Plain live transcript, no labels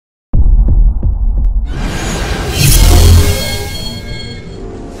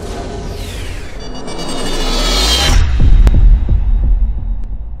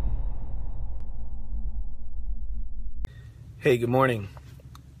Hey, good morning.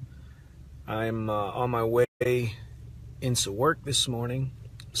 I'm on my way into work this morning,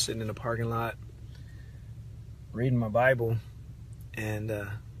 sitting in the parking lot, reading my Bible, and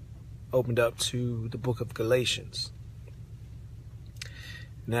opened up to the book of Galatians.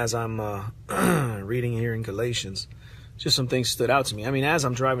 And as I'm reading here in Galatians, just some things stood out to me. I mean, as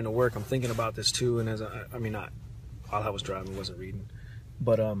I'm driving to work, I'm thinking about this too. And not while I was driving, I wasn't reading,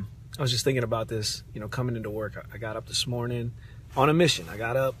 but I was just thinking about this, coming into work. I got up this morning on a mission. I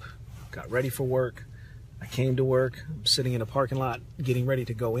got up, got ready for work. I came to work. I'm sitting in a parking lot, getting ready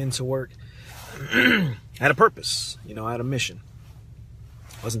to go into work. I had a purpose, I had a mission.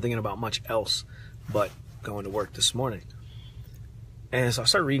 I wasn't thinking about much else but going to work this morning. And so I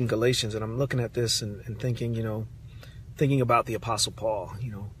started reading Galatians, and I'm looking at this and thinking, thinking about the Apostle Paul,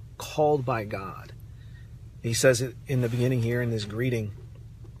 called by God. He says it in the beginning here in this greeting.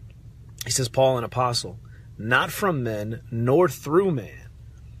 He says, Paul, an apostle, not from men, nor through man,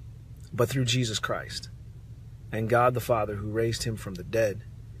 but through Jesus Christ, and God the Father, who raised him from the dead,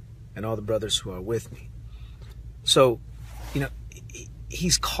 and all the brothers who are with me. So,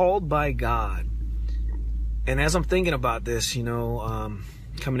 he's called by God. And as I'm thinking about this, coming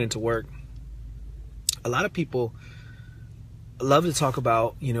into work, a lot of people love to talk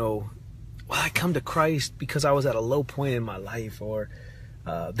about, I come to Christ because I was at a low point in my life, or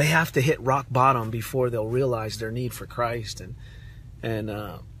they have to hit rock bottom before they'll realize their need for Christ.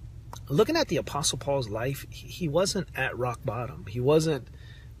 And looking at the Apostle Paul's life, he wasn't at rock bottom. He wasn't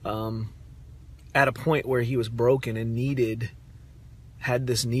at a point where he was broken and had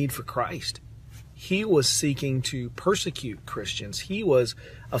this need for Christ. He was seeking to persecute Christians. He was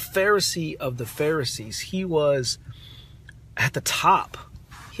a Pharisee of the Pharisees. He was at the top.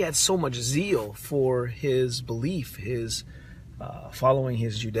 He had so much zeal for his belief, his following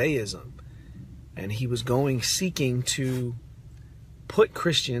his Judaism. And he was seeking to put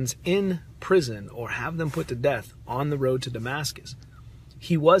Christians in prison or have them put to death on the road to Damascus.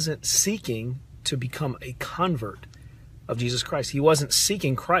 He wasn't seeking to become a convert of Jesus Christ. He wasn't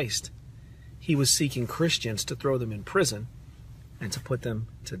seeking Christ. He was seeking Christians to throw them in prison and to put them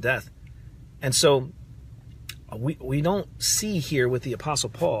to death. And so we don't see here with the Apostle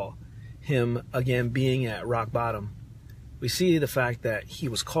Paul him again being at rock bottom. We see the fact that he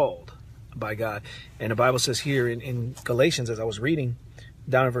was called by God. And the Bible says here in Galatians, as I was reading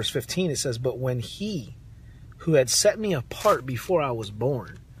down in verse 15, it says, but when he who had set me apart before I was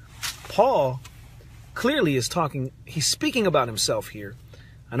born. Paul clearly is he's speaking about himself here.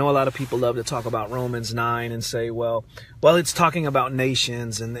 I know a lot of people love to talk about Romans 9 and say, well, it's talking about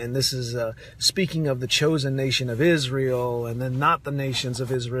nations, and this is speaking of the chosen nation of Israel, and then not the nations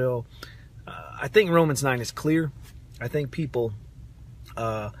of Israel. I think Romans 9 is clear. I think people,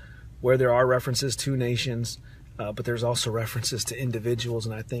 where there are references to nations, but there's also references to individuals,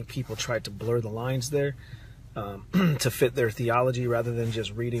 and I think people tried to blur the lines there to fit their theology rather than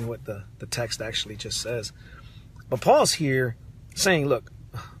just reading what the text actually just says. But Paul's here saying, look,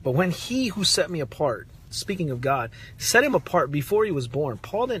 but when he who set me apart, speaking of God, set him apart before he was born,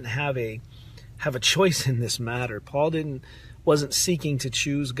 Paul didn't have a choice in this matter. Paul wasn't seeking to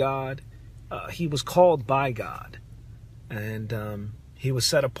choose God. He was called by God, and he was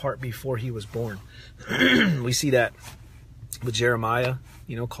set apart before he was born. We see that with Jeremiah,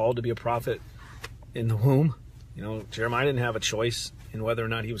 called to be a prophet in the womb. Jeremiah didn't have a choice in whether or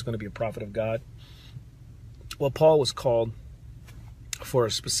not he was going to be a prophet of God. Well, Paul was called for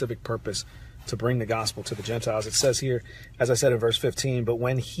a specific purpose, to bring the gospel to the Gentiles. It says here, as I said in verse 15, but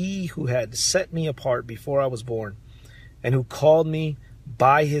when he who had set me apart before I was born, and who called me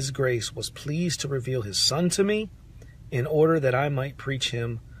by his grace, was pleased to reveal his Son to me, in order that I might preach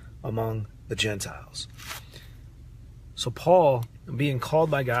him among the Gentiles. So Paul, being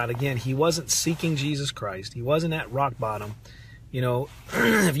called by God, again, he wasn't seeking Jesus Christ. He wasn't at rock bottom.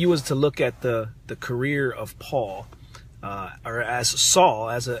 If you was to look at the career of Paul, or as Saul,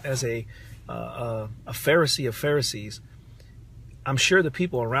 as a Pharisee of Pharisees, I'm sure the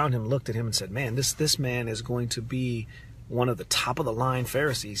people around him looked at him and said, man, this man is going to be one of the top of the line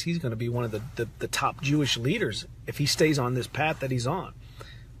Pharisees. He's going to be one of the top Jewish leaders if he stays on this path that he's on.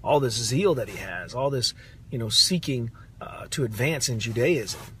 All this zeal that he has, all this, seeking to advance in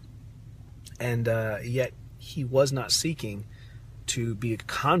Judaism. And yet he was not seeking to be a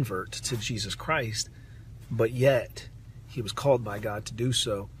convert to Jesus Christ, but yet he was called by God to do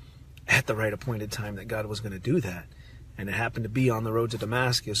so at the right appointed time that God was going to do that. And it happened to be on the road to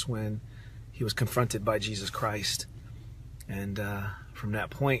Damascus when he was confronted by Jesus Christ. And from that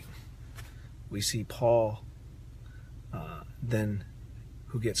point, we see Paul then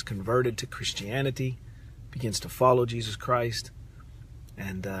who gets converted to Christianity, begins to follow Jesus Christ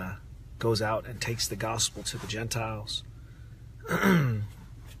and goes out and takes the gospel to the Gentiles.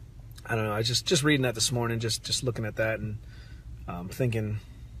 I don't know. I just reading that this morning, just looking at that and thinking,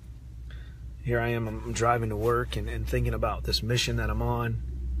 here I am, I'm driving to work and thinking about this mission that I'm on,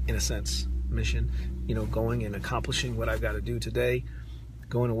 in a sense, mission, going and accomplishing what I've got to do today,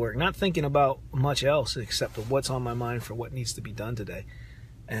 going to work, not thinking about much else except of what's on my mind for what needs to be done today.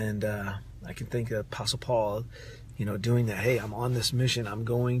 And I can think of Apostle Paul, doing that. Hey, I'm on this mission. I'm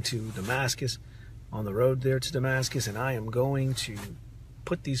going to Damascus, on the road there to Damascus, and I am going to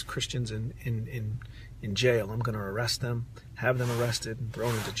put these Christians in jail. I'm going to arrest them, have them arrested and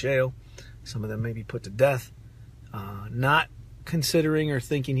thrown into jail. Some of them may be put to death, not considering or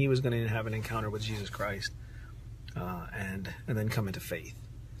thinking he was going to have an encounter with Jesus Christ, and then come into faith.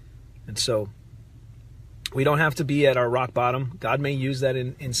 And so we don't have to be at our rock bottom. God may use that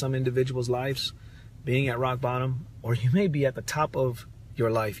in some individuals' lives, being at rock bottom, or you may be at the top of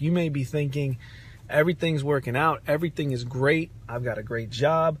your life. You may be thinking, everything's working out. Everything is great. I've got a great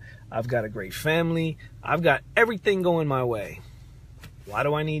job. I've got a great family. I've got everything going my way. Why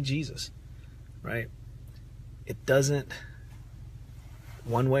do I need Jesus? Right? It doesn't,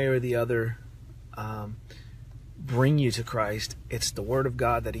 one way or the other, bring you to Christ. It's the Word of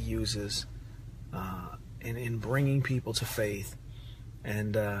God that He uses in bringing people to faith.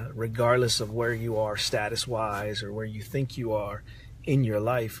 And regardless of where you are status-wise or where you think you are in your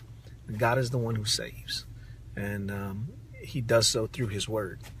life, God is the one who saves. And He does so through His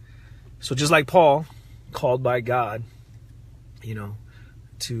Word. So just like Paul, called by God,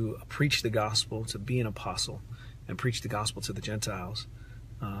 to preach the gospel, to be an apostle, and preach the gospel to the Gentiles,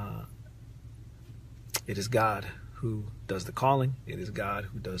 it is God who does the calling. It is God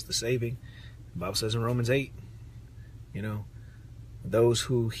who does the saving. The Bible says in Romans 8, those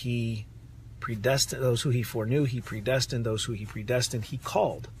who He predestined, those who He foreknew, He predestined. Those who He predestined, He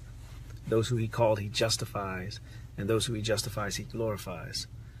called. Those who He called, He justifies. And those who He justifies, He glorifies.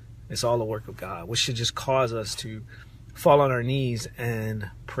 It's all a work of God, which should just cause us to fall on our knees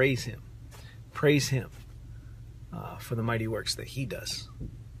and praise Him. Praise Him for the mighty works that He does.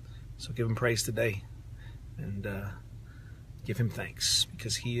 So give Him praise today and give Him thanks,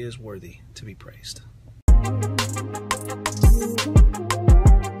 because He is worthy to be praised.